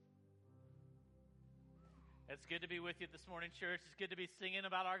It's good to be with you this morning, church. It's good to be singing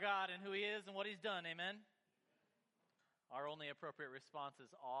about our God and who He is and what He's done. Amen? Our only appropriate response is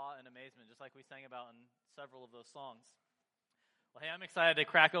awe and amazement, just like we sang about in several of those songs. Well, hey, I'm excited to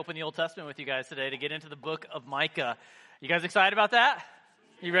crack open the Old Testament with you guys today to get into the book of Micah. You guys excited about that?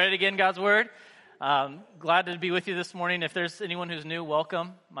 You ready to get in God's Word? Glad to be with you this morning. If there's anyone who's new,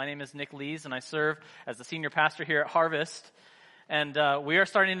 welcome. My name is Nick Lees, and I serve as the senior pastor here at Harvest. And we are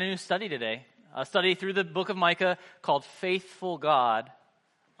starting a new study today. A study through the book of Micah called Faithful God,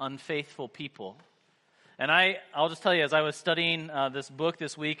 Unfaithful People. And I'll just tell you, as I was studying this book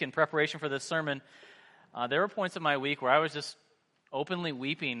this week in preparation for this sermon, there were points in my week where I was just openly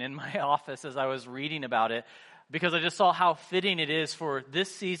weeping in my office as I was reading about it, because I just saw how fitting it is for this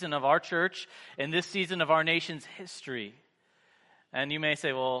season of our church and this season of our nation's history. And you may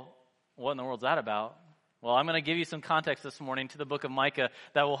say, well, what in the world's that about? Well, I'm going to give you some context this morning to the book of Micah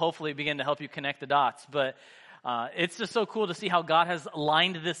that will hopefully begin to help you connect the dots. But it's just so cool to see how God has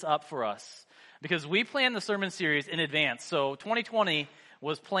lined this up for us, because we planned the sermon series in advance. So 2020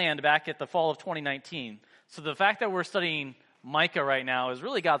 was planned back at the fall of 2019. So the fact that we're studying Micah right now is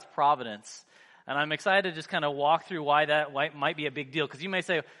really God's providence. And I'm excited to just kind of walk through why that might be a big deal. Because you may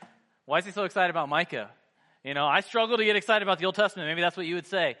say, why is he so excited about Micah? You know, I struggle to get excited about the Old Testament. Maybe that's what you would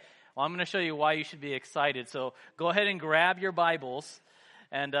say. Well, I'm going to show you why you should be excited. So go ahead and grab your Bibles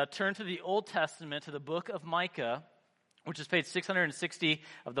and turn to the Old Testament, to the book of Micah, which is page 660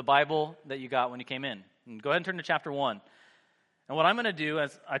 of the Bible that you got when you came in. And go ahead and turn to chapter 1. And what I'm going to do,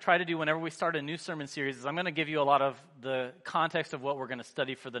 as I try to do whenever we start a new sermon series, is I'm going to give you a lot of the context of what we're going to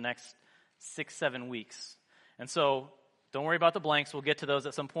study for the next 6-7 weeks. And so don't worry about the blanks. We'll get to those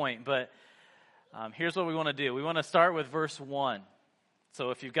at some point. But here's what we want to do. We want to start with verse 1.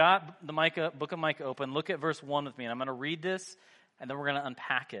 So if you've got the book of Micah open, look at verse 1 with me. And I'm going to read this, and then we're going to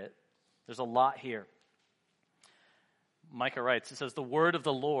unpack it. There's a lot here. Micah writes, it says, "The word of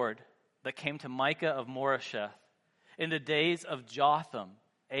the Lord that came to Micah of Moresheth in the days of Jotham,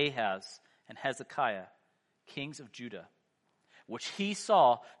 Ahaz, and Hezekiah, kings of Judah, which he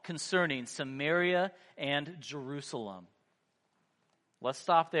saw concerning Samaria and Jerusalem." Let's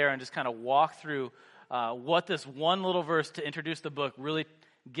stop there and just kind of walk through what this one little verse to introduce the book really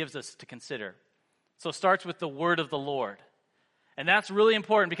gives us to consider. So it starts with the word of the Lord. And that's really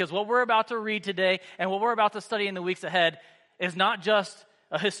important, because what we're about to read today and what we're about to study in the weeks ahead is not just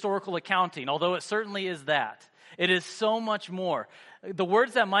a historical accounting, although it certainly is that. It is so much more. The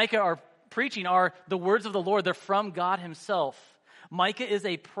words that Micah are preaching are the words of the Lord. They're from God himself. Micah is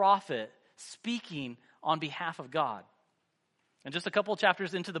a prophet speaking on behalf of God. And just a couple of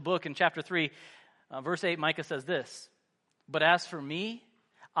chapters into the book, in chapter 3, verse 8, Micah says this, "But as for me,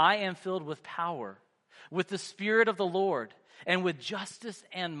 I am filled with power, with the Spirit of the Lord, and with justice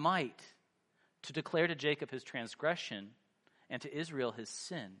and might, to declare to Jacob his transgression and to Israel his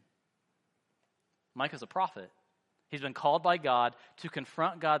sin." Micah's a prophet. He's been called by God to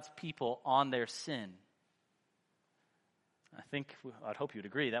confront God's people on their sin. I'd hope you'd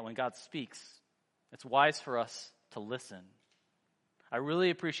agree that when God speaks, it's wise for us to listen. I really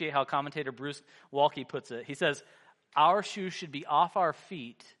appreciate how commentator Bruce Walke puts it. He says, "Our shoes should be off our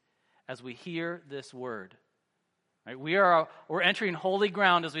feet as we hear this word." Right? We're entering holy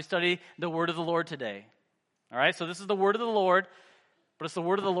ground as we study the word of the Lord today. All right, so this is the word of the Lord, but it's the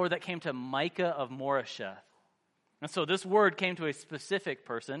word of the Lord that came to Micah of Moresheth. And so this word came to a specific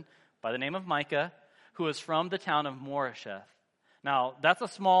person by the name of Micah, who is from the town of Moresheth. Now, that's a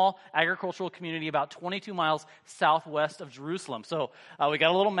small agricultural community about 22 miles southwest of Jerusalem. So we got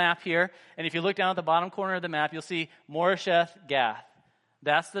a little map here, and if you look down at the bottom corner of the map, you'll see Moresheth Gath.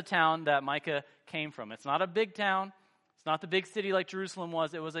 That's the town that Micah came from. It's not a big town. It's not the big city like Jerusalem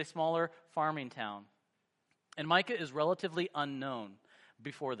was. It was a smaller farming town. And Micah is relatively unknown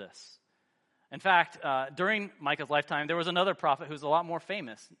before this. In fact, during Micah's lifetime, there was another prophet who's a lot more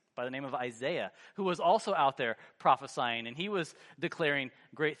famous by the name of Isaiah, who was also out there prophesying, and he was declaring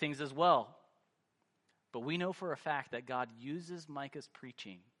great things as well. But we know for a fact that God uses Micah's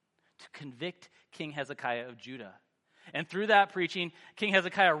preaching to convict King Hezekiah of Judah. And through that preaching, King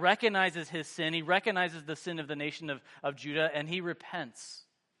Hezekiah recognizes his sin. He recognizes the sin of the nation of Judah, and he repents.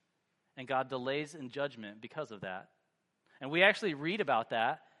 And God delays in judgment because of that. And we actually read about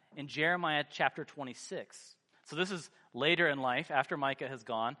that in Jeremiah chapter 26. So this is later in life, after Micah has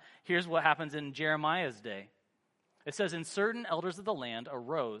gone. Here's what happens in Jeremiah's day. It says, "And certain elders of the land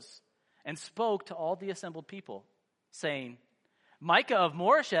arose and spoke to all the assembled people, saying, Micah of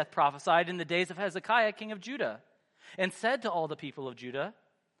Moresheth prophesied in the days of Hezekiah, king of Judah, and said to all the people of Judah,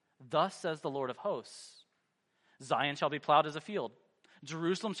 Thus says the Lord of hosts, Zion shall be plowed as a field,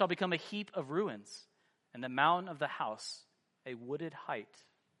 Jerusalem shall become a heap of ruins. and the mountain of the house a wooded height.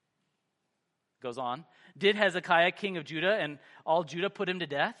 Goes on. Did Hezekiah, king of Judah, and all Judah put him to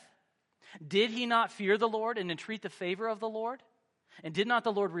death? Did he not fear the Lord and entreat the favor of the Lord? And did not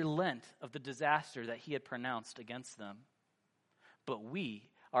the Lord relent of the disaster that he had pronounced against them? But we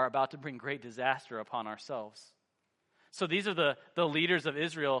are about to bring great disaster upon ourselves. So these are the leaders of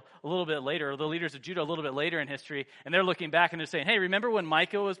Israel a little bit later, or the leaders of Judah a little bit later in history, and they're looking back and they're saying, hey, remember when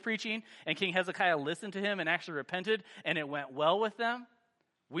Micah was preaching and King Hezekiah listened to him and actually repented and it went well with them?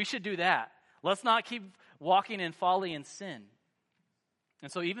 We should do that. Let's not keep walking in folly and sin.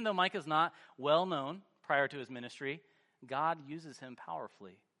 And so even though Micah's not well known prior to his ministry, God uses him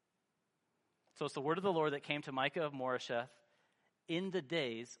powerfully. So it's the word of the Lord that came to Micah of Moresheth in the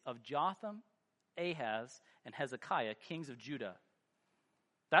days of Jotham, Ahaz, and Hezekiah, kings of Judah.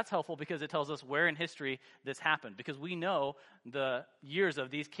 That's helpful because it tells us where in history this happened, because we know the years of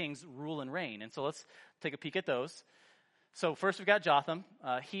these kings' rule and reign. And so let's take a peek at those. So first we've got Jotham.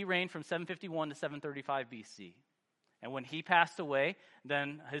 He reigned from 751 to 735 BC. And when he passed away,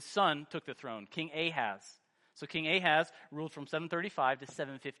 then his son took the throne, King Ahaz. So King Ahaz ruled from 735 to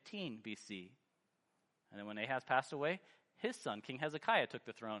 715 BC. And then when Ahaz passed away, his son, King Hezekiah, took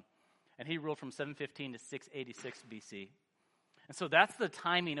the throne. And he ruled from 715 to 686 BC. And so that's the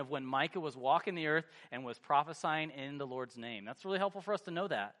timing of when Micah was walking the earth and was prophesying in the Lord's name. That's really helpful for us to know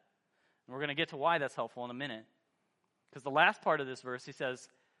that. And we're going to get to why that's helpful in a minute. Because the last part of this verse, he says,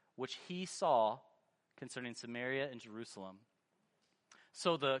 which he saw concerning Samaria and Jerusalem.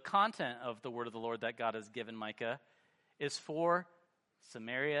 So the content of the word of the Lord that God has given Micah is for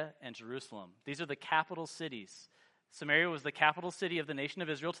Samaria and Jerusalem. These are the capital cities. Samaria was the capital city of the nation of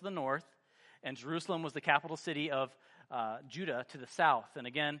Israel to the north, and Jerusalem was the capital city of Judah to the south. And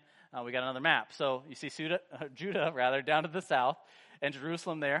again, we got another map. So you see Judah down to the south, and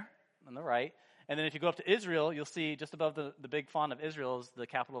Jerusalem there on the right. And then if you go up to Israel, you'll see just above the big font of Israel is the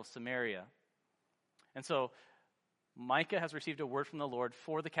capital of Samaria. And so Micah has received a word from the Lord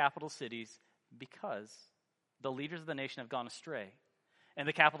for the capital cities because the leaders of the nation have gone astray. And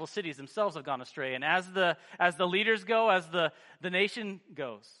the capital cities themselves have gone astray. And as the leaders go, as the nation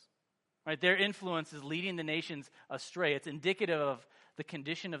goes, right, their influence is leading the nations astray. It's indicative of the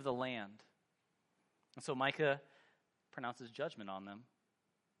condition of the land. And so Micah pronounces judgment on them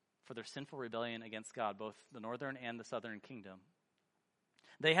for their sinful rebellion against God, both the northern and the southern kingdom.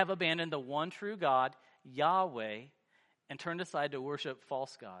 They have abandoned the one true God, Yahweh, and turned aside to worship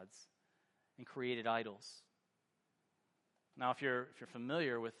false gods and created idols. Now, if you're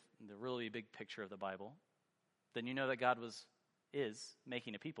familiar with the really big picture of the Bible, then you know that God is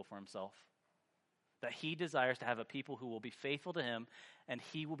making a people for himself. That he desires to have a people who will be faithful to him, and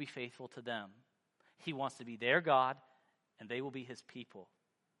he will be faithful to them. He wants to be their God, and they will be his people.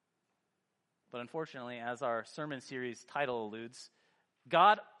 But unfortunately, as our sermon series title alludes,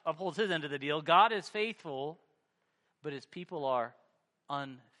 God upholds his end of the deal. God is faithful, but his people are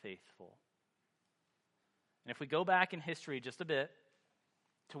unfaithful. And if we go back in history just a bit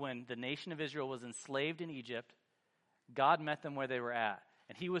to when the nation of Israel was enslaved in Egypt, God met them where they were at.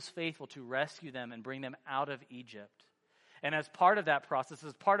 And he was faithful to rescue them and bring them out of Egypt. And as part of that process,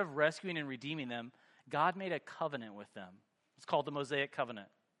 as part of rescuing and redeeming them, God made a covenant with them. It's called the Mosaic Covenant.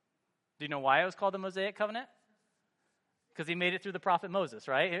 Do you know why it was called the Mosaic Covenant? Because he made it through the prophet Moses,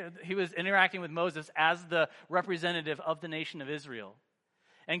 right? He was interacting with Moses as the representative of the nation of Israel.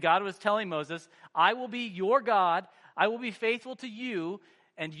 And God was telling Moses, I will be your God, I will be faithful to you,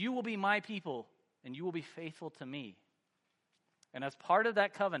 and you will be my people, and you will be faithful to me. And as part of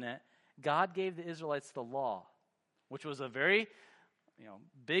that covenant, God gave the Israelites the law, which was a very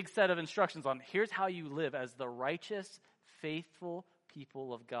big set of instructions on here's how you live as the righteous, faithful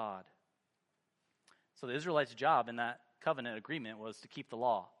people of God. So the Israelites' job in that covenant agreement was to keep the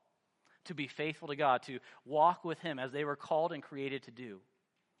law, to be faithful to God, to walk with him as they were called and created to do.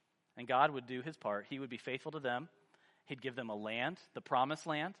 And God would do his part. He would be faithful to them. He'd give them a land, the promised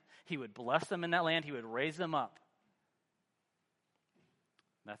land. He would bless them in that land. He would raise them up.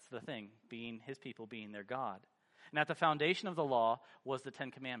 That's the thing, being his people, being their God. And at the foundation of the law was the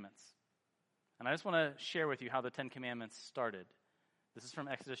 10 Commandments. And I just want to share with you how the 10 Commandments started. This is from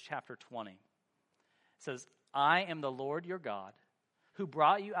Exodus chapter 20. It says, I am the Lord your God, who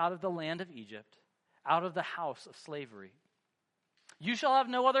brought you out of the land of Egypt, out of the house of slavery. You shall have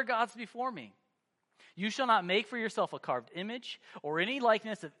no other gods before me. You shall not make for yourself a carved image or any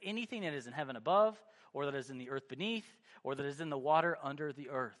likeness of anything that is in heaven above, or that is in the earth beneath, or that is in the water under the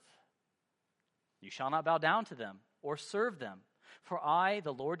earth. You shall not bow down to them or serve them, for I,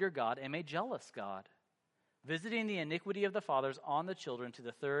 the Lord your God, am a jealous God, visiting the iniquity of the fathers on the children to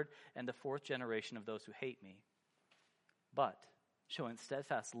the third and the fourth generation of those who hate me, but showing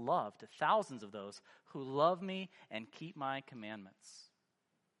steadfast love to thousands of those who love me and keep my commandments.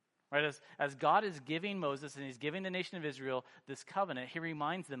 Right, as God is giving Moses and he's giving the nation of Israel this covenant, he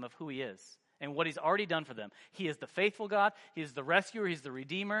reminds them of who he is and what he's already done for them. He is the faithful God, he is the rescuer, he's the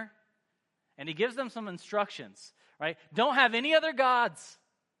redeemer, and he gives them some instructions, right? Don't have any other gods.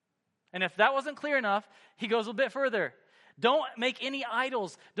 And if that wasn't clear enough, he goes a bit further. Don't make any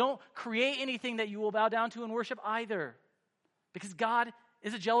idols. Don't create anything that you will bow down to and worship either. Because God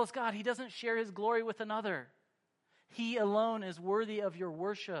is a jealous God. He doesn't share his glory with another. He alone is worthy of your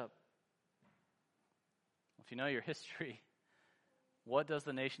worship. If you know your history, what does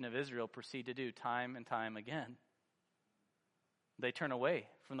the nation of Israel proceed to do time and time again? They turn away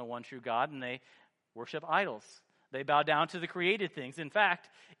from the one true God and they worship idols. They bow down to the created things. In fact,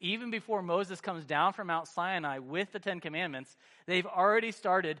 even before Moses comes down from Mount Sinai with the Ten Commandments, they've already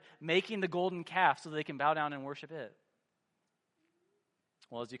started making the golden calf so they can bow down and worship it.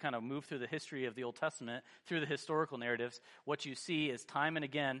 Well, as you kind of move through the history of the Old Testament, through the historical narratives, what you see is time and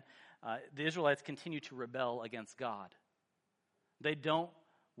again, the Israelites continue to rebel against God. They don't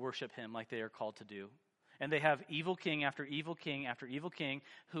worship him like they are called to do. And they have evil king after evil king after evil king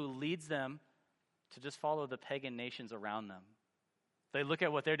who leads them to just follow the pagan nations around them. They look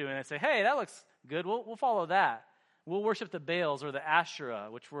at what they're doing and say, hey, that looks good. We'll follow that. We'll worship the Baals or the Asherah,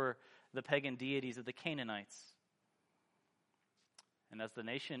 which were the pagan deities of the Canaanites. And as the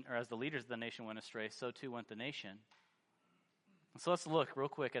nation, or as the leaders of the nation went astray, so too went the nation. So let's look real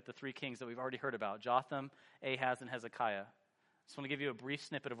quick at the three kings that we've already heard about, Jotham, Ahaz, and Hezekiah. I just want to give you a brief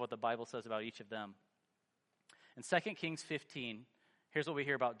snippet of what the Bible says about each of them. In 2 Kings 15, here's what we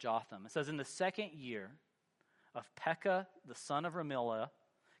hear about Jotham. It says, in the second year of Pekah, the son of Remaliah,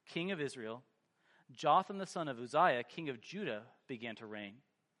 king of Israel, Jotham, the son of Uzziah, king of Judah, began to reign.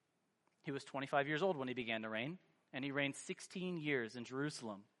 He was 25 years old when he began to reign, and he reigned 16 years in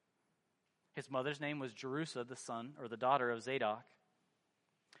Jerusalem. His mother's name was Jerusha, the son or the daughter of Zadok.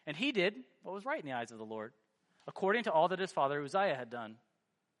 And he did what was right in the eyes of the Lord, according to all that his father Uzziah had done.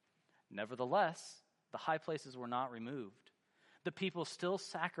 Nevertheless, the high places were not removed. The people still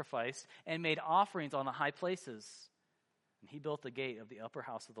sacrificed and made offerings on the high places. And he built the gate of the upper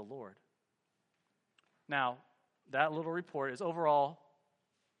house of the Lord. Now, that little report is overall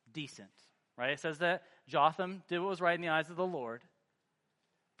decent, right? It says that Jotham did what was right in the eyes of the Lord.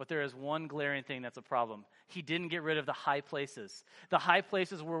 But there is one glaring thing that's a problem. He didn't get rid of the high places. The high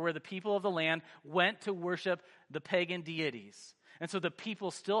places were where the people of the land went to worship the pagan deities. And so the people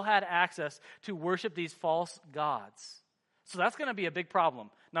still had access to worship these false gods. So that's going to be a big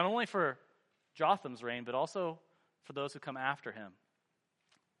problem, not only for Jotham's reign, but also for those who come after him.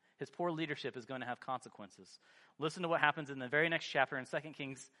 His poor leadership is going to have consequences. Listen to what happens in the very next chapter in 2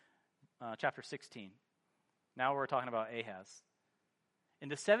 Kings chapter 16. Now we're talking about Ahaz. In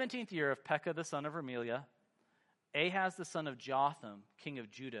the 17th year of Pekah the son of Remaliah, Ahaz the son of Jotham, king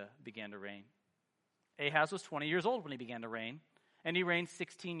of Judah, began to reign. Ahaz was 20 years old when he began to reign, and he reigned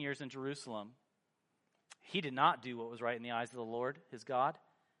 16 years in Jerusalem. He did not do what was right in the eyes of the Lord, his God,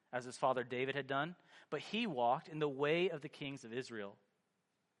 as his father David had done, but he walked in the way of the kings of Israel.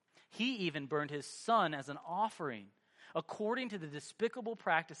 He even burned his son as an offering, according to the despicable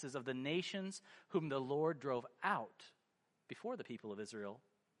practices of the nations whom the Lord drove out before the people of Israel.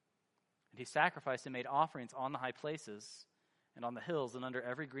 And he sacrificed and made offerings on the high places and on the hills and under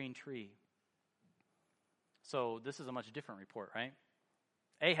every green tree. So this is a much different report, right?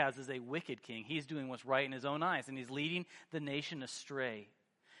 Ahaz is a wicked king. He's doing what's right in his own eyes, and he's leading the nation astray.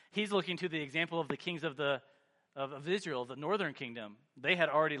 He's looking to the example of the kings of Israel, the northern kingdom. They had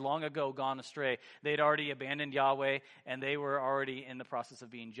already long ago gone astray. They had already abandoned Yahweh, and they were already in the process of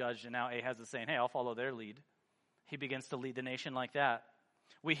being judged. And now Ahaz is saying, hey, I'll follow their lead. He begins to lead the nation like that.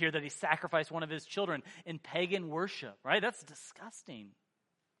 We hear that he sacrificed one of his children in pagan worship, right? That's disgusting.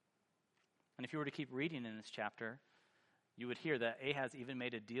 And if you were to keep reading in this chapter, you would hear that Ahaz even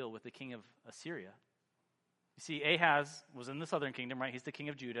made a deal with the king of Assyria. You see, Ahaz was in the southern kingdom, right? He's the king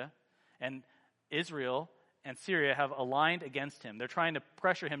of Judah. And Israel and Syria have aligned against him. They're trying to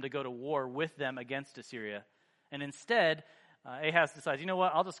pressure him to go to war with them against Assyria. And instead, Ahaz decides, you know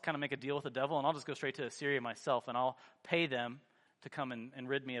what, I'll just kind of make a deal with the devil, and I'll just go straight to Assyria myself, and I'll pay them to come and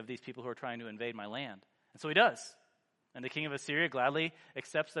rid me of these people who are trying to invade my land. And so he does. And the king of Assyria gladly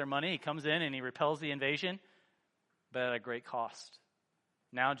accepts their money. He comes in and he repels the invasion, but at a great cost.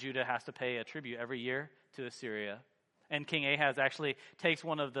 Now Judah has to pay a tribute every year to Assyria. And King Ahaz actually takes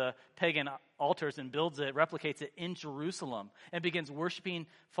one of the pagan altars and builds it, replicates it in Jerusalem, and begins worshiping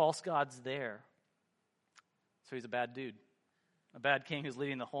false gods there. So he's a bad dude, a bad king who's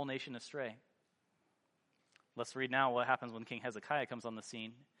leading the whole nation astray. Let's read now what happens when King Hezekiah comes on the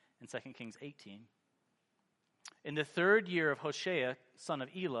scene in 2 Kings 18. In the 3rd year of Hoshea, son of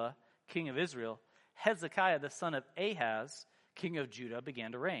Elah, king of Israel, Hezekiah, the son of Ahaz, king of Judah,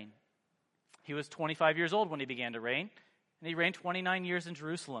 began to reign. He was 25 years old when he began to reign, and he reigned 29 years in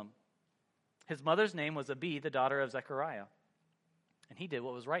Jerusalem. His mother's name was Abi, the daughter of Zechariah. And he did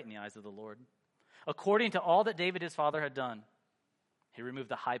what was right in the eyes of the Lord, according to all that David his father had done. He removed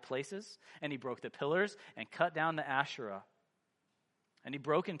the high places, and he broke the pillars, and cut down the Asherah. And he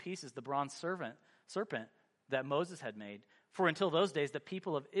broke in pieces the bronze serpent that Moses had made, for until those days the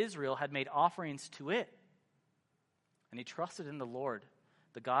people of Israel had made offerings to it. And he trusted in the Lord,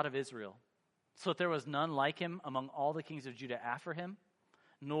 the God of Israel, so that there was none like him among all the kings of Judah after him,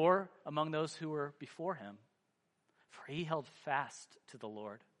 nor among those who were before him. For he held fast to the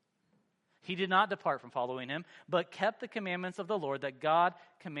Lord. He did not depart from following him, but kept the commandments of the Lord that God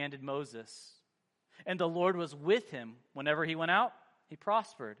commanded Moses. And the Lord was with him. Whenever he went out, he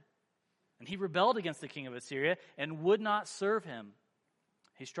prospered. And he rebelled against the king of Assyria and would not serve him.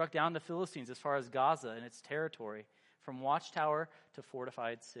 He struck down the Philistines as far as Gaza and its territory, from watchtower to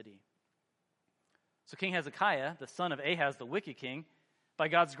fortified city. So King Hezekiah, the son of Ahaz, the wicked king, by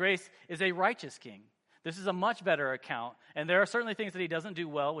God's grace, is a righteous king. This is a much better account, and there are certainly things that he doesn't do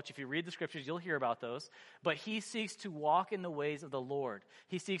well, which if you read the scriptures, you'll hear about those. But he seeks to walk in the ways of the Lord.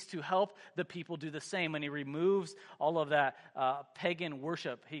 He seeks to help the people do the same, and he removes all of that pagan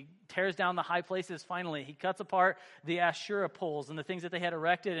worship. He tears down the high places finally. He cuts apart the Asherah poles and the things that they had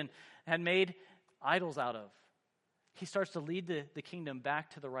erected and had made idols out of. He starts to lead the kingdom back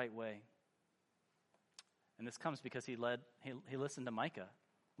to the right way. And this comes because he listened to Micah.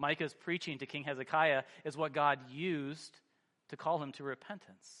 Micah's preaching to King Hezekiah is what God used to call him to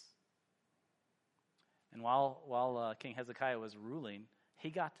repentance. And while King Hezekiah was ruling, he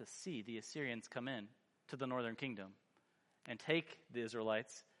got to see the Assyrians come in to the northern kingdom and take the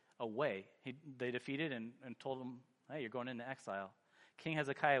Israelites away. They defeated and told them, hey, you're going into exile. King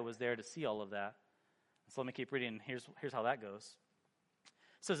Hezekiah was there to see all of that. So let me keep reading. Here's how that goes.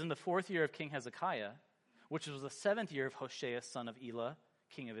 It says, in the 4th year of King Hezekiah, which was the 7th year of Hoshea, son of Elah,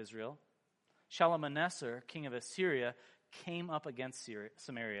 king of Israel, Shalmaneser, king of Assyria, came up against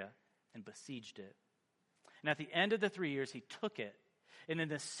Samaria and besieged it. And at the end of the 3 years, he took it. And in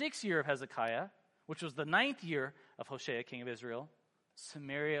the 6th year of Hezekiah, which was the 9th year of Hoshea, king of Israel,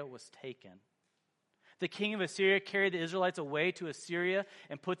 Samaria was taken. The king of Assyria carried the Israelites away to Assyria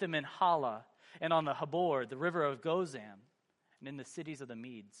and put them in Hala and on the Habor, the river of Gozan, and in the cities of the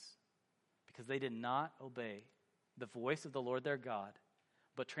Medes, because they did not obey the voice of the Lord their God,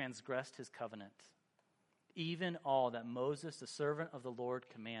 but transgressed his covenant. Even all that Moses, the servant of the Lord,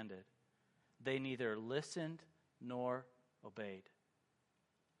 commanded, they neither listened nor obeyed.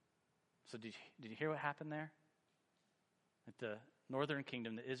 So did you hear what happened there? At the northern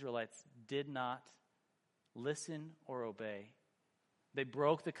kingdom, the Israelites did not listen or obey. They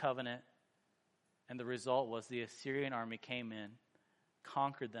broke the covenant, and the result was the Assyrian army came in,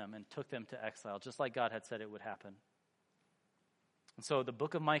 conquered them, and took them to exile, just like God had said it would happen. And so the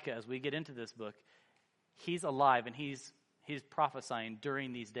book of Micah, as we get into this book, he's alive and he's prophesying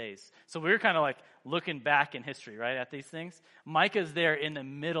during these days. So we're kind of like looking back in history, right, at these things. Micah's there in the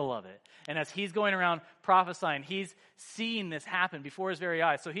middle of it. And as he's going around prophesying, he's seeing this happen before his very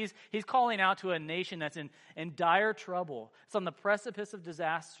eyes. So he's calling out to a nation that's in dire trouble. It's on the precipice of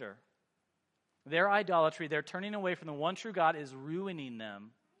disaster. Their idolatry, their turning away from the one true God is ruining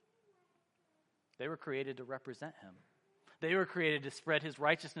them. They were created to represent him. They were created to spread his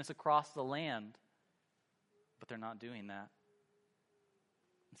righteousness across the land. But they're not doing that.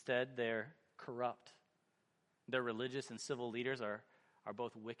 Instead, they're corrupt. Their religious and civil leaders are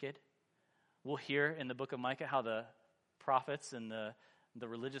both wicked. We'll hear in the book of Micah how the prophets and the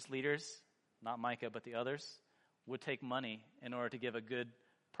religious leaders, not Micah but the others, would take money in order to give a good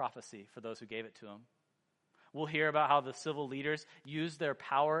prophecy for those who gave it to them. We'll hear about how the civil leaders used their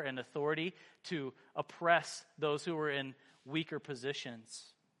power and authority to oppress those who were in weaker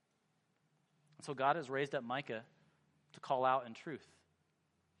positions. And so God has raised up Micah to call out in truth,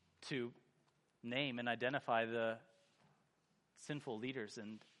 to name and identify the sinful leaders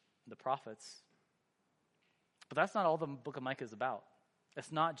and the prophets. But that's not all the book of Micah is about.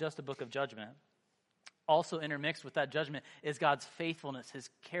 It's not just a book of judgment. Also intermixed with that judgment is God's faithfulness, his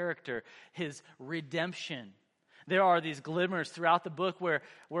character, his redemption. There are these glimmers throughout the book where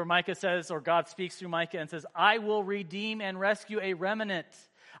Micah says, or God speaks through Micah and says, I will redeem and rescue a remnant.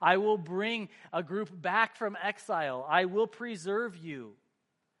 I will bring a group back from exile. I will preserve you.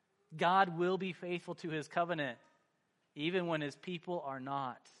 God will be faithful to his covenant, even when his people are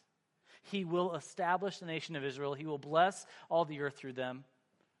not. He will establish the nation of Israel. He will bless all the earth through them,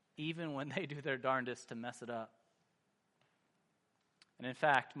 even when they do their darndest to mess it up. And in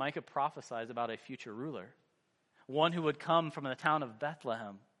fact, Micah prophesies about a future ruler, one who would come from the town of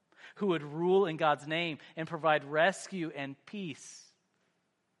Bethlehem, who would rule in God's name and provide rescue and peace.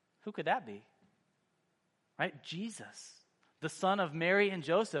 Who could that be? Right? Jesus, the son of Mary and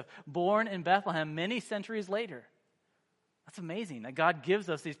Joseph, born in Bethlehem many centuries later. That's amazing that God gives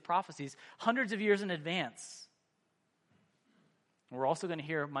us these prophecies hundreds of years in advance. We're also going to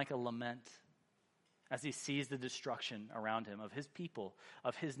hear Micah lament as he sees the destruction around him of his people,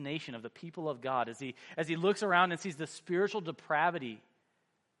 of his nation, of the people of God, as he looks around and sees the spiritual depravity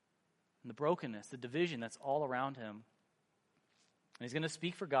and the brokenness, the division that's all around him. And he's going to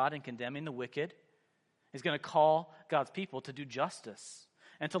speak for God in condemning the wicked. He's going to call God's people to do justice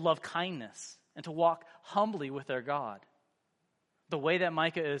and to love kindness and to walk humbly with their God. The way that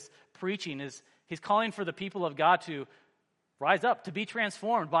Micah is preaching is he's calling for the people of God to rise up, to be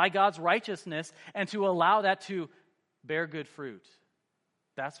transformed by God's righteousness, and to allow that to bear good fruit.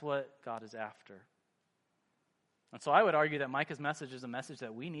 That's what God is after. And so I would argue that Micah's message is a message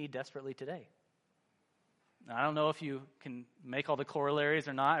that we need desperately today. Now, I don't know if you can make all the corollaries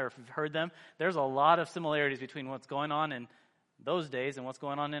or not, or if you've heard them. There's a lot of similarities between what's going on in those days and what's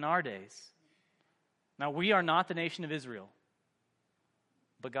going on in our days. Now, we are not the nation of Israel,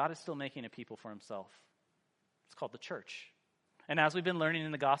 but God is still making a people for himself. It's called the church. And as we've been learning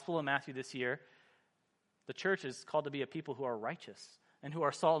in the Gospel of Matthew this year, the church is called to be a people who are righteous and who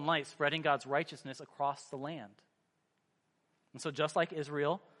are salt and light, spreading God's righteousness across the land. And so just like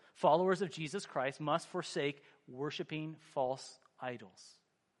Israel, followers of Jesus Christ must forsake worshiping false idols.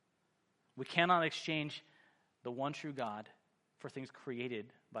 We cannot exchange the one true God for things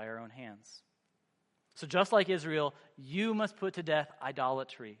created by our own hands. So just like Israel, you must put to death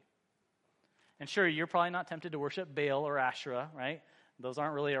idolatry. And sure, you're probably not tempted to worship Baal or Asherah, right? Those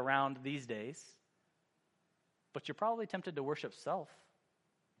aren't really around these days. But you're probably tempted to worship self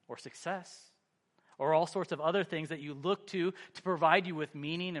or success or all sorts of other things that you look to provide you with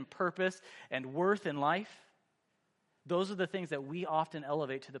meaning and purpose and worth in life. Those are the things that we often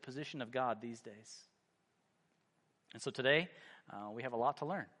elevate to the position of God these days. And so today, we have a lot to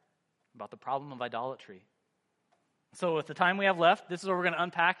learn about the problem of idolatry. So with the time we have left, this is where we're going to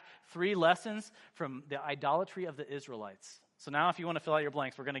unpack 3 lessons from the idolatry of the Israelites. So now if you want to fill out your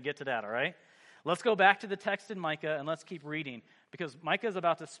blanks, we're going to get to that, all right? Let's go back to the text in Micah and let's keep reading, because Micah is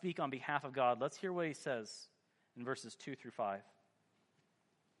about to speak on behalf of God. Let's hear what he says in verses 2 through 5. It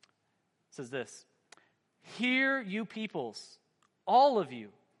says this: "Hear, you peoples, all of you.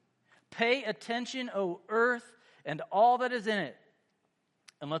 Pay attention, O earth, and all that is in it.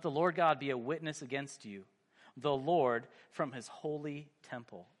 And let the Lord God be a witness against you, the Lord from his holy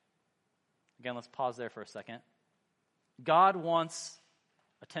temple." Again, let's pause there for a second. God wants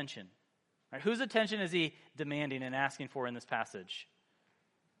attention. Right? Whose attention is he demanding and asking for in this passage?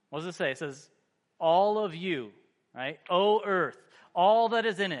 What does it say? It says, all of you, right? O earth, all that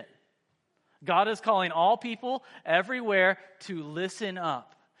is in it. God is calling all people everywhere to listen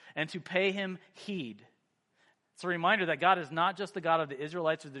up and to pay him heed. It's a reminder that God is not just the God of the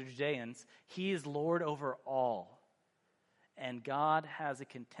Israelites or the Judeans. He is Lord over all. And God has a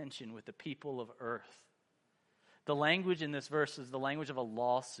contention with the people of earth. The language in this verse is the language of a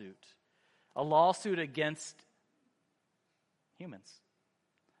lawsuit against humans.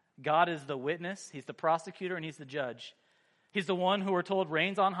 God is the witness, he's the prosecutor, and he's the judge. He's the one who we're told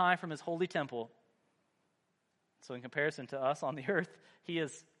reigns on high from his holy temple. So in comparison to us on the earth, he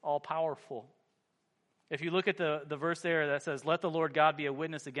is all-powerful. If you look at the verse there that says, let the Lord God be a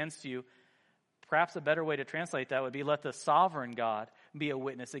witness against you, perhaps a better way to translate that would be, let the sovereign God be a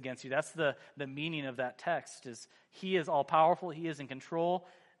witness against you. That's the meaning of that text, is he is all-powerful, he is in control,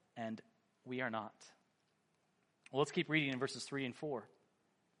 and we are not. Well, let's keep reading in verses 3 and 4.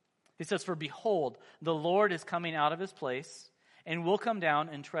 He says, for behold, the Lord is coming out of his place, and will come down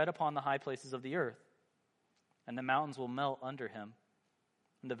and tread upon the high places of the earth. And the mountains will melt under him,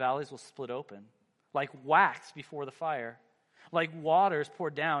 and the valleys will split open, like wax before the fire, like waters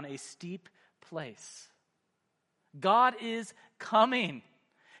poured down a steep place. God is coming.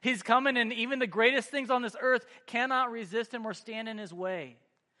 He's coming, and even the greatest things on this earth cannot resist him or stand in his way.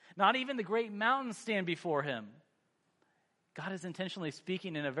 Not even the great mountains stand before him. God is intentionally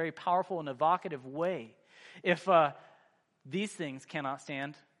speaking in a very powerful and evocative way. If these things cannot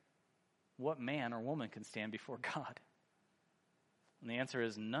stand, what man or woman can stand before God? And the answer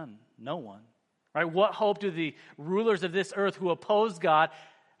is none, no one. Right? What hope do the rulers of this earth who oppose God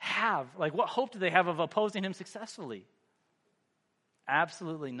have? Like, what hope do they have of opposing him successfully?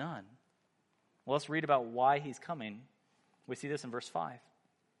 Absolutely none. Well, let's read about why he's coming. We see this in verse 5.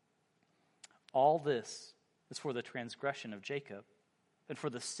 All this is for the transgression of Jacob and for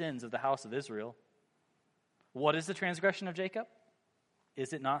the sins of the house of Israel. What is the transgression of Jacob?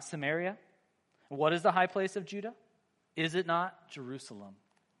 Is it not Samaria? What is the high place of Judah? Is it not Jerusalem?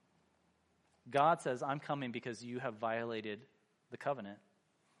 God says, I'm coming because you have violated the covenant.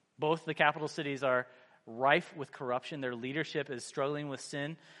 Both the capital cities are rife with corruption. Their leadership is struggling with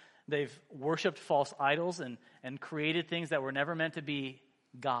sin. They've worshipped false idols and created things that were never meant to be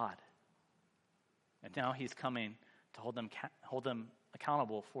God. And now he's coming to hold them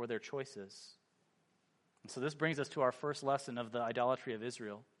accountable for their choices. And so this brings us to our first lesson of the idolatry of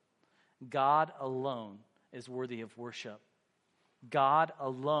Israel. God alone is worthy of worship. God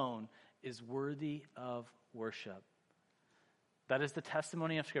alone is worthy of worship. That is the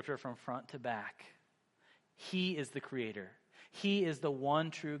testimony of Scripture from front to back. He is the creator. He is the one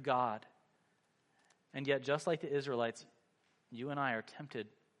true God. And yet, just like the Israelites, you and I are tempted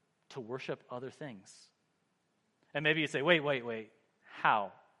to worship other things. And maybe you say, wait,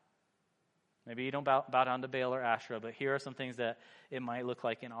 how? Maybe you don't bow down to Baal or Asherah, but here are some things that it might look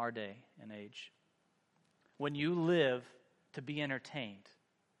like in our day and age. When you live to be entertained,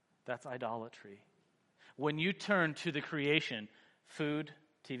 that's idolatry. When you turn to the creation, food,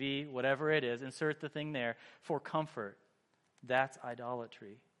 TV, whatever it is, insert the thing there, for comfort, that's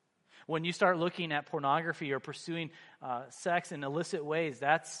idolatry. When you start looking at pornography or pursuing sex in illicit ways,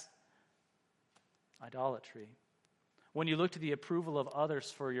 that's idolatry. When you look to the approval of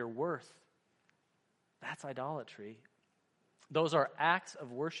others for your worth, that's idolatry. Those are acts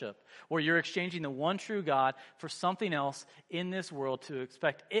of worship where you're exchanging the one true God for something else in this world to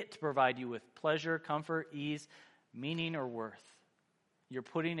expect it to provide you with pleasure, comfort, ease, meaning, or worth. You're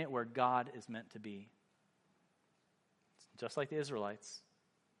putting it where God is meant to be. Just like the Israelites,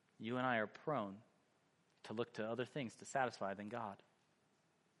 you and I are prone to look to other things to satisfy than God.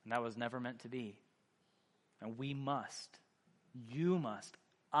 And that was never meant to be. And we must, you must,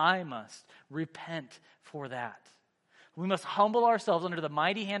 I must repent for that. We must humble ourselves under the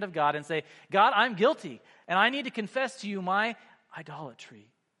mighty hand of God and say, God, I'm guilty, and I need to confess to you my idolatry.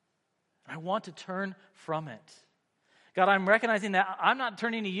 I want to turn from it. God, I'm recognizing that I'm not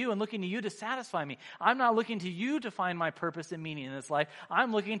turning to you and looking to you to satisfy me. I'm not looking to you to find my purpose and meaning in this life.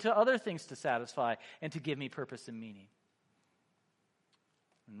 I'm looking to other things to satisfy and to give me purpose and meaning.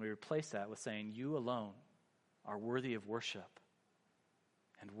 And we replace that with saying, you alone are worthy of worship.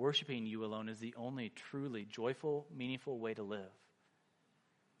 And worshiping you alone is the only truly joyful, meaningful way to live.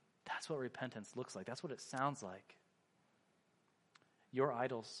 That's what repentance looks like. That's what it sounds like. Your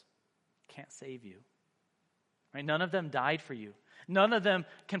idols can't save you. Right? None of them died for you. None of them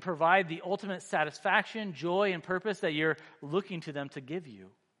can provide the ultimate satisfaction, joy, and purpose that you're looking to them to give you.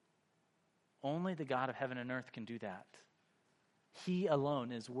 Only the God of heaven and earth can do that. He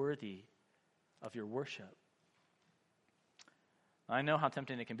alone is worthy of your worship. I know how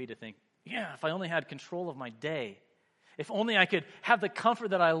tempting it can be to think, yeah, if I only had control of my day, if only I could have the comfort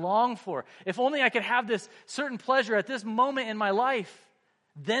that I long for, if only I could have this certain pleasure at this moment in my life,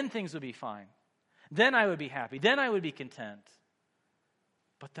 then things would be fine. Then I would be happy. Then I would be content.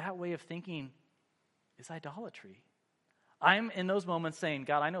 But that way of thinking is idolatry. I'm in those moments saying,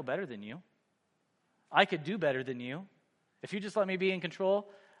 God, I know better than you. I could do better than you. If you just let me be in control,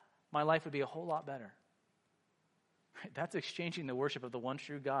 my life would be a whole lot better. That's exchanging the worship of the one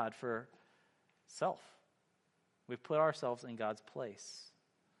true God for self. We've put ourselves in God's place.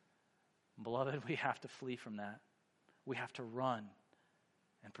 Beloved, we have to flee from that. We have to run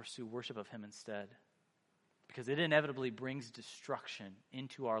and pursue worship of Him instead, because it inevitably brings destruction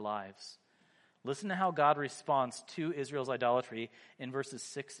into our lives. Listen to how God responds to Israel's idolatry in verses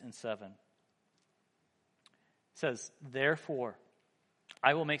 6 and 7. It says, therefore,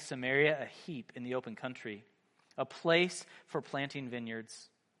 I will make Samaria a heap in the open country, a place for planting vineyards.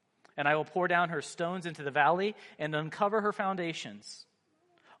 And I will pour down her stones into the valley and uncover her foundations.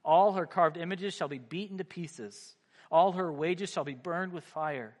 All her carved images shall be beaten to pieces. All her wages shall be burned with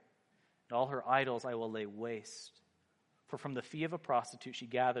fire. And all her idols I will lay waste. For from the fee of a prostitute she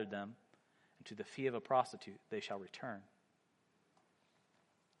gathered them, and to the fee of a prostitute they shall return.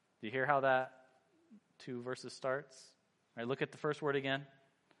 Do you hear how that 2 verses starts? All right, look at the first word again.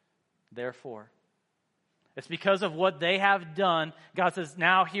 Therefore. It's because of what they have done. God says,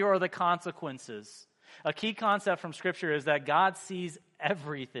 now here are the consequences. A key concept from Scripture is that God sees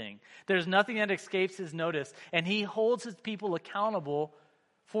everything. There's nothing that escapes His notice, and He holds His people accountable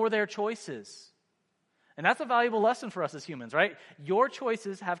for their choices. And that's a valuable lesson for us as humans, right? Your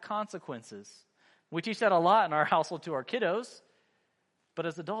choices have consequences. We teach that a lot in our household to our kiddos. But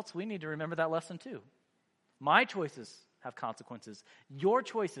as adults, we need to remember that lesson too. My choices have consequences. Your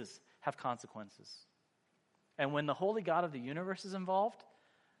choices have consequences. And when the holy God of the universe is involved,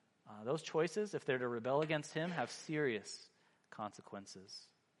 those choices, if they're to rebel against him, have serious consequences.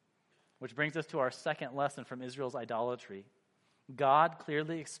 Which brings us to our second lesson from Israel's idolatry. God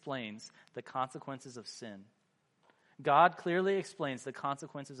clearly explains the consequences of sin. God clearly explains the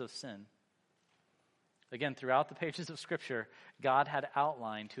consequences of sin. Again, throughout the pages of Scripture, God had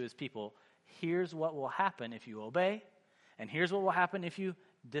outlined to his people, here's what will happen if you obey, and here's what will happen if you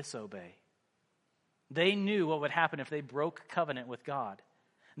disobey. They knew what would happen if they broke covenant with God.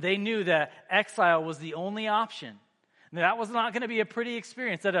 They knew that exile was the only option. That was not going to be a pretty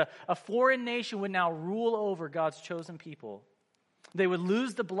experience, that a foreign nation would now rule over God's chosen people. They would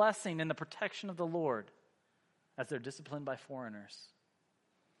lose the blessing and the protection of the Lord as they're disciplined by foreigners.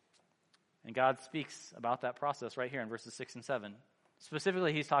 And God speaks about that process right here in verses 6 and 7.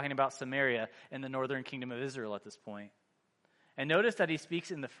 Specifically, he's talking about Samaria and the northern kingdom of Israel at this point. And notice that he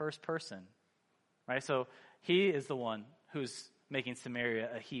speaks in the first person, right? So he is the one who's making Samaria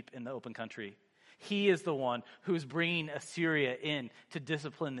a heap in the open country. He is the one who's bringing Assyria in to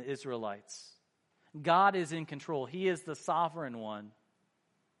discipline the Israelites. God is in control. He is the sovereign one.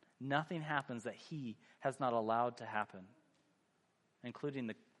 Nothing happens that he has not allowed to happen, including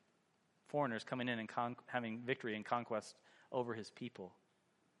the foreigners coming in and having victory and conquest over his people.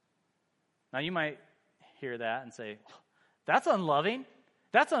 Now you might hear that and say, that's unloving.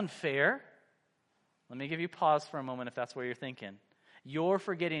 That's unfair. Let me give you pause for a moment if that's where you're thinking. You're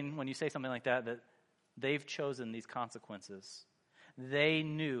forgetting when you say something like that they've chosen these consequences. They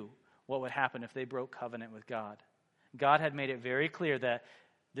knew what would happen if they broke covenant with God. God had made it very clear that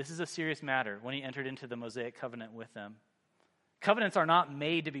this is a serious matter when he entered into the Mosaic covenant with them. Covenants are not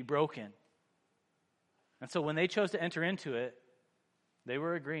made to be broken. And so when they chose to enter into it, they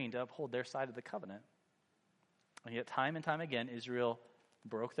were agreeing to uphold their side of the covenant. And yet time and time again, Israel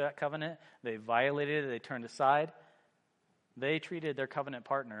broke that covenant. They violated it. They turned aside. They treated their covenant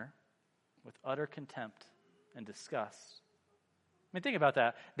partner with utter contempt and disgust. I mean, think about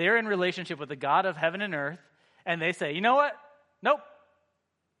that. They're in relationship with the God of heaven and earth, and they say, you know what? Nope.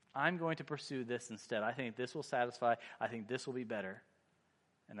 I'm going to pursue this instead. I think this will satisfy. I think this will be better.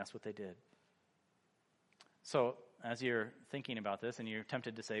 And that's what they did. So, as you're thinking about this and you're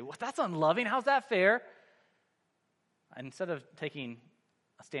tempted to say, well, that's unloving. How's that fair? And instead of taking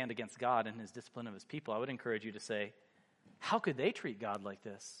a stand against God and his discipline of his people, I would encourage you to say, how could they treat God like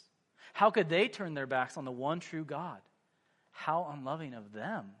this? How could they turn their backs on the one true God? How unloving of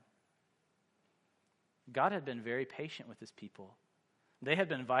them. God had been very patient with his people. They had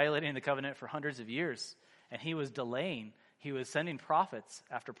been violating the covenant for hundreds of years, and he was delaying. He was sending prophets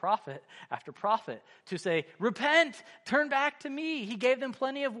after prophet after prophet to say, repent, turn back to me. He gave them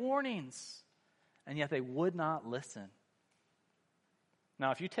plenty of warnings, and yet they would not listen.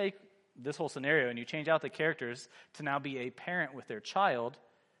 Now, if you take this whole scenario and you change out the characters to now be a parent with their child,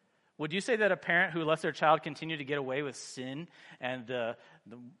 would you say that a parent who lets their child continue to get away with sin and the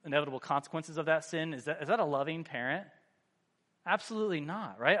inevitable consequences of that sin, is that a loving parent? Absolutely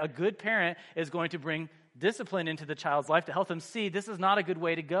not, right? A good parent is going to bring discipline into the child's life to help them see this is not a good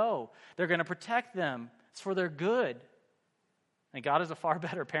way to go. They're going to protect them. It's for their good. And God is a far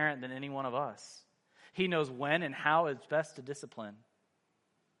better parent than any one of us. He knows when and how it's best to discipline.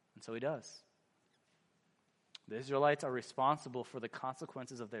 And so he does. The Israelites are responsible for the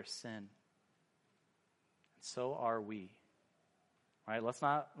consequences of their sin. And so are we. Right? Let's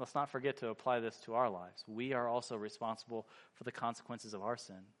not forget to apply this to our lives. We are also responsible for the consequences of our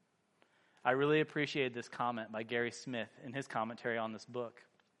sin. I really appreciate this comment by Gary Smith in his commentary on this book.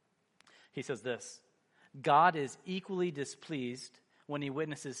 He says this: God is equally displeased when he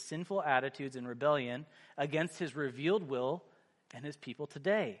witnesses sinful attitudes and rebellion against his revealed will and his people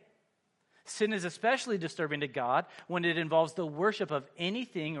today. Sin is especially disturbing to God when it involves the worship of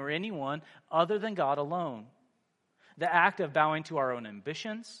anything or anyone other than God alone. The act of bowing to our own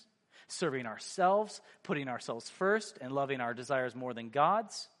ambitions, serving ourselves, putting ourselves first, and loving our desires more than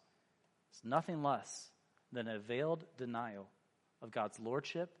God's is nothing less than a veiled denial of God's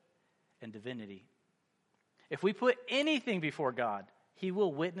lordship and divinity. If we put anything before God, he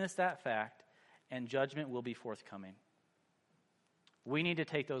will witness that fact, and judgment will be forthcoming. We need to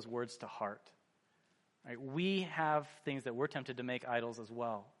take those words to heart. Right? We have things that we're tempted to make idols as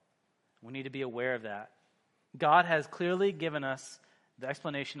well. We need to be aware of that. God has clearly given us the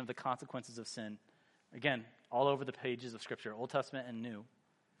explanation of the consequences of sin. Again, all over the pages of Scripture, Old Testament and New.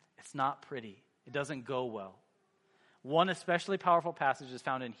 It's not pretty. It doesn't go well. One especially powerful passage is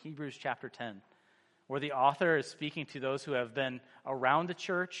found in Hebrews chapter 10, where the author is speaking to those who have been around the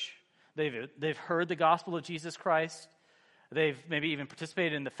church. They've heard the gospel of Jesus Christ. They've maybe even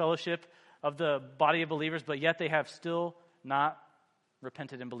participated in the fellowship of the body of believers, but yet they have still not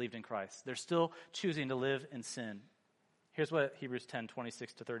repented and believed in Christ. They're still choosing to live in sin. Here's what Hebrews 10,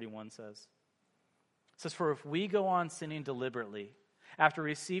 26 to 31 says. It says, "For if we go on sinning deliberately, after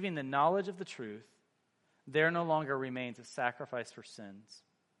receiving the knowledge of the truth, there no longer remains a sacrifice for sins,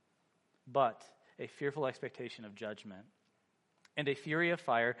 but a fearful expectation of judgment, and a fury of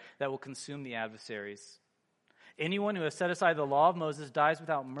fire that will consume the adversaries. Anyone who has set aside the law of Moses dies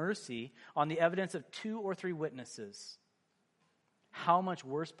without mercy on the evidence of 2 or 3 witnesses. How much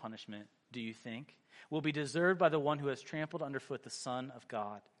worse punishment, do you think, will be deserved by the one who has trampled underfoot the Son of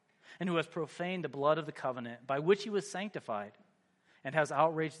God, and who has profaned the blood of the covenant by which he was sanctified, and has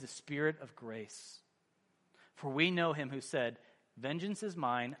outraged the Spirit of grace? For we know him who said, 'Vengeance is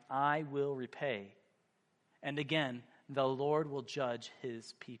mine, I will repay.' And again, 'The Lord will judge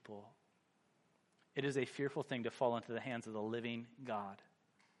his people.' It is a fearful thing to fall into the hands of the living God."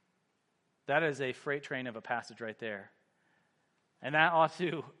 That is a freight train of a passage right there. And that ought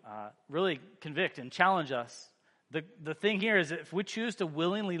to really convict and challenge us. The thing here is that if we choose to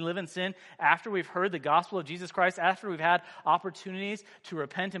willingly live in sin after we've heard the gospel of Jesus Christ, after we've had opportunities to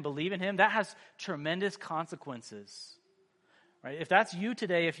repent and believe in him, that has tremendous consequences. Right? If that's you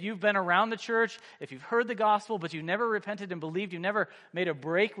today, if you've been around the church, if you've heard the gospel, but you've never repented and believed, you've never made a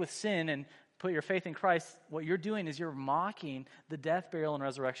break with sin and put your faith in Christ, what you're doing is you're mocking the death, burial, and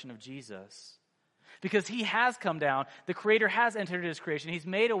resurrection of Jesus. Because he has come down, the Creator has entered his creation, he's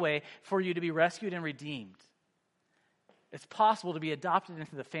made a way for you to be rescued and redeemed. It's possible to be adopted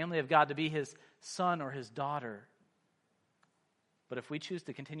into the family of God, to be his son or his daughter. But if we choose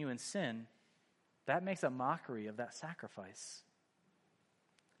to continue in sin, that makes a mockery of that sacrifice.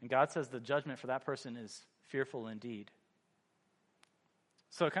 And God says the judgment for that person is fearful indeed.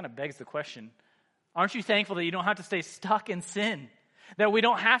 So it kind of begs the question, aren't you thankful that you don't have to stay stuck in sin? That we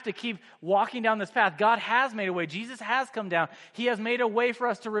don't have to keep walking down this path. God has made a way. Jesus has come down. He has made a way for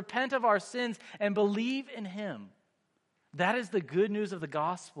us to repent of our sins and believe in him. That is the good news of the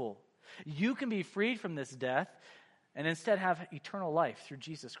gospel. You can be freed from this death and instead have eternal life through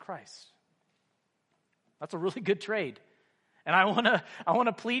Jesus Christ. That's a really good trade. And I want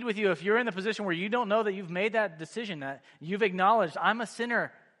to plead with you, if you're in the position where you don't know that you've made that decision, that you've acknowledged, I'm a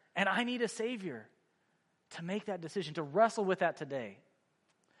sinner and I need a Savior, to make that decision, to wrestle with that today.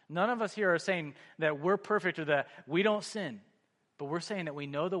 None of us here are saying that we're perfect or that we don't sin, but we're saying that we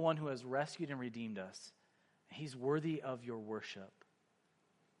know the one who has rescued and redeemed us. He's worthy of your worship.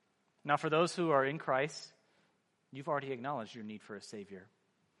 Now, for those who are in Christ, you've already acknowledged your need for a Savior.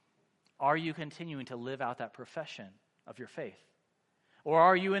 Are you continuing to live out that profession of your faith? Or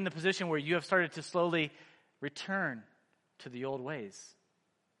are you in the position where you have started to slowly return to the old ways,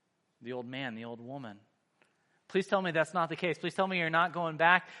 the old man, the old woman? Please tell me that's not the case. Please tell me you're not going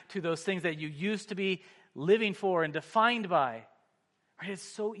back to those things that you used to be living for and defined by. Right? It's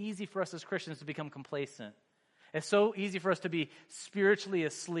so easy for us as Christians to become complacent. It's so easy for us to be spiritually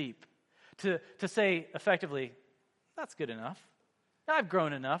asleep, to say effectively, that's good enough. I've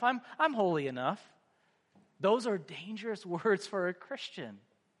grown enough. I'm holy enough. Those are dangerous words for a Christian.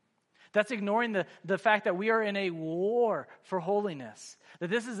 That's ignoring the fact that we are in a war for holiness, that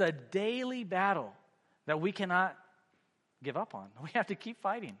this is a daily battle that we cannot give up on. We have to keep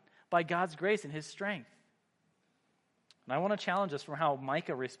fighting by God's grace and his strength. And I want to challenge us from how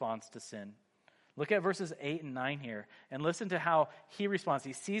Micah responds to sin. Look at verses 8 and 9 here and listen to how he responds.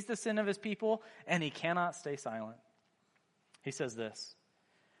 He sees the sin of his people and he cannot stay silent. He says this,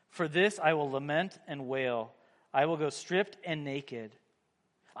 "For this I will lament and wail. I will go stripped and naked.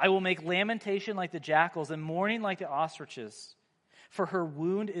 I will make lamentation like the jackals and mourning like the ostriches. For her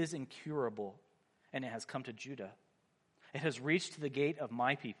wound is incurable, and it has come to Judah. It has reached to the gate of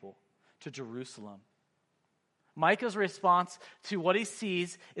my people, to Jerusalem." Micah's response to what he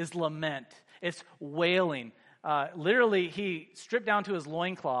sees is lament. It's wailing. Literally, he stripped down to his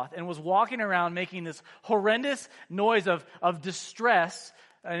loincloth and was walking around making this horrendous noise of distress.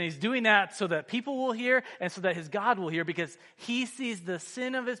 And he's doing that so that people will hear and so that his God will hear, because he sees the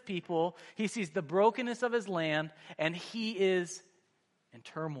sin of his people, he sees the brokenness of his land, and he is in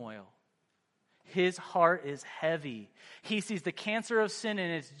turmoil. His heart is heavy. He sees the cancer of sin,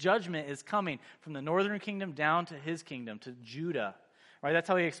 and its judgment is coming from the northern kingdom down to his kingdom, to Judah. Right? That's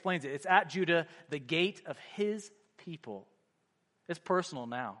how he explains it. It's at Judah, the gate of his people. It's personal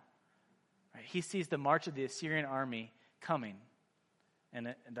now. Right? He sees the march of the Assyrian army coming.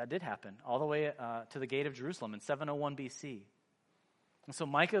 And that did happen, all the way to the gate of Jerusalem in 701 BC. And so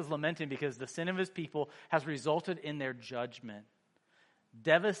Micah is lamenting because the sin of his people has resulted in their judgment.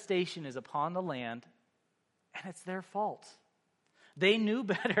 Devastation is upon the land, and it's their fault. They knew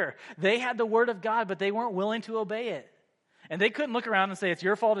better. They had the word of God, but they weren't willing to obey it. And they couldn't look around and say, it's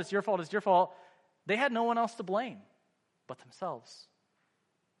your fault, it's your fault, it's your fault. They had no one else to blame but themselves.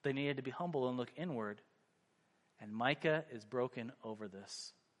 They needed to be humble and look inward. And Micah is broken over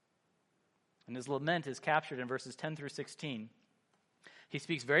this. And his lament is captured in verses 10 through 16. He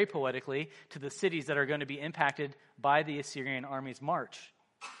speaks very poetically to the cities that are going to be impacted by the Assyrian army's march.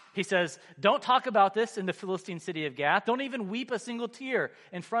 He says, don't talk about this in the Philistine city of Gath. Don't even weep a single tear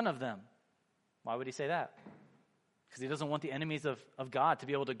in front of them. Why would he say that? Because he doesn't want the enemies of God to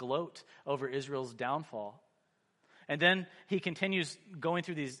be able to gloat over Israel's downfall. And then he continues going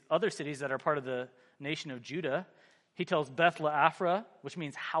through these other cities that are part of the nation of Judah. He tells Beth Le'aphra, which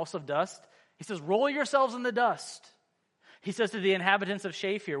means house of dust. He says, roll yourselves in the dust. He says to the inhabitants of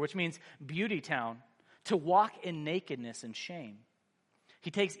Shaphir, which means beauty town, to walk in nakedness and shame.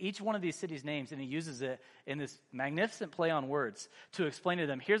 He takes each one of these cities' names and he uses it in this magnificent play on words to explain to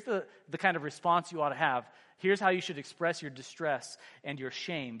them, here's the kind of response you ought to have. Here's how you should express your distress and your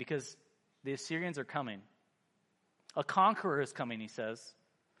shame, because the Assyrians are coming. A conqueror is coming, he says.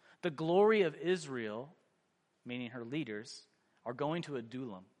 The glory of Israel, meaning her leaders, are going to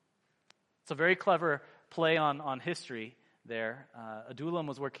Adullam. It's a very clever play on history there. Adullam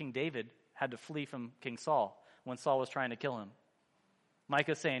was where King David had to flee from King Saul when Saul was trying to kill him.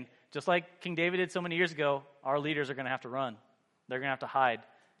 Micah's saying, just like King David did so many years ago, our leaders are going to have to run. They're going to have to hide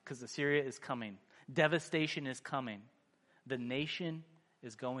because Assyria is coming. Devastation is coming. The nation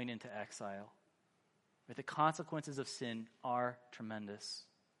is going into exile. But the consequences of sin are tremendous.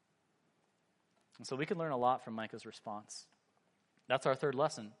 And so we can learn a lot from Micah's response. That's our third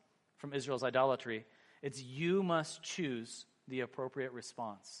lesson from Israel's idolatry. It's you must choose the appropriate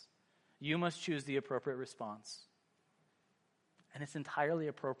response. You must choose the appropriate response. And it's entirely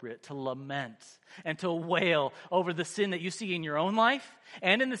appropriate to lament and to wail over the sin that you see in your own life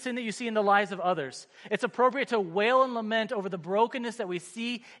and in the sin that you see in the lives of others. It's appropriate to wail and lament over the brokenness that we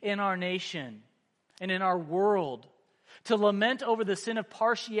see in our nation and in our world. To lament over the sin of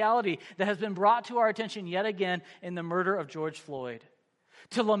partiality that has been brought to our attention yet again in the murder of George Floyd.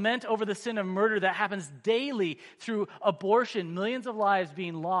 To lament over the sin of murder that happens daily through abortion, millions of lives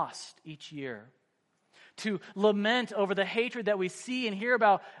being lost each year. To lament over the hatred that we see and hear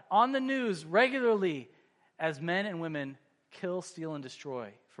about on the news regularly as men and women kill, steal, and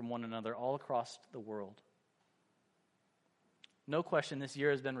destroy from one another all across the world. No question, this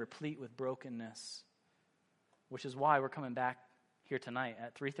year has been replete with brokenness, which is why we're coming back here tonight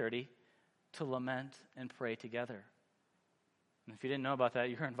at 3:30 to lament and pray together. And if you didn't know about that,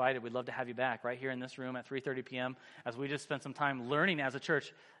 you're invited. We'd love to have you back right here in this room at 3:30 p.m. as we just spend some time learning as a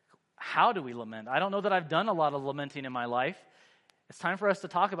church, how do we lament? I don't know that I've done a lot of lamenting in my life. It's time for us to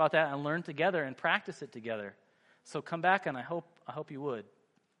talk about that and learn together and practice it together. So come back, and I hope you would.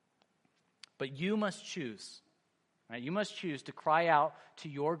 But you must choose, right? You must choose to cry out to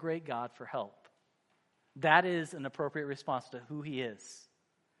your great God for help. That is an appropriate response to who he is.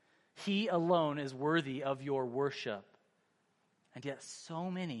 He alone is worthy of your worship. And yet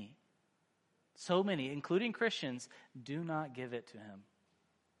so many, including Christians, do not give it to him.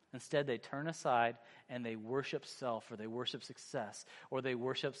 Instead, they turn aside and they worship self, or they worship success, or they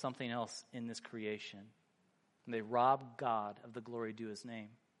worship something else in this creation. And they rob God of the glory due his name.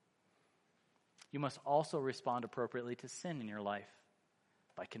 You must also respond appropriately to sin in your life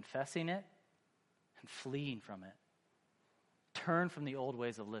by confessing it and fleeing from it. Turn from the old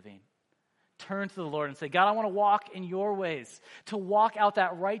ways of living. Turn to the Lord and say, God, I want to walk in your ways, to walk out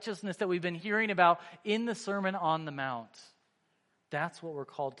that righteousness that we've been hearing about in the Sermon on the Mount. That's what we're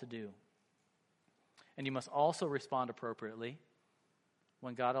called to do. And you must also respond appropriately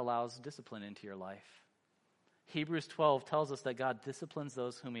when God allows discipline into your life. Hebrews 12 tells us that God disciplines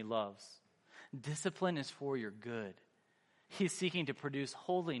those whom he loves. Discipline is for your good. He's seeking to produce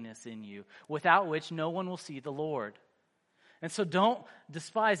holiness in you, without which no one will see the Lord. And so don't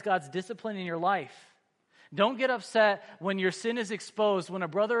despise God's discipline in your life. Don't get upset when your sin is exposed, when a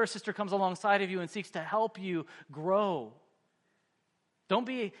brother or sister comes alongside of you and seeks to help you grow. Don't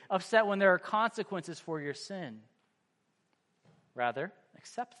be upset when there are consequences for your sin. Rather,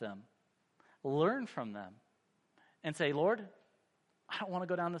 accept them. Learn from them. And say, Lord, I don't want to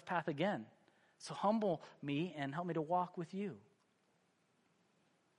go down this path again. So humble me and help me to walk with you.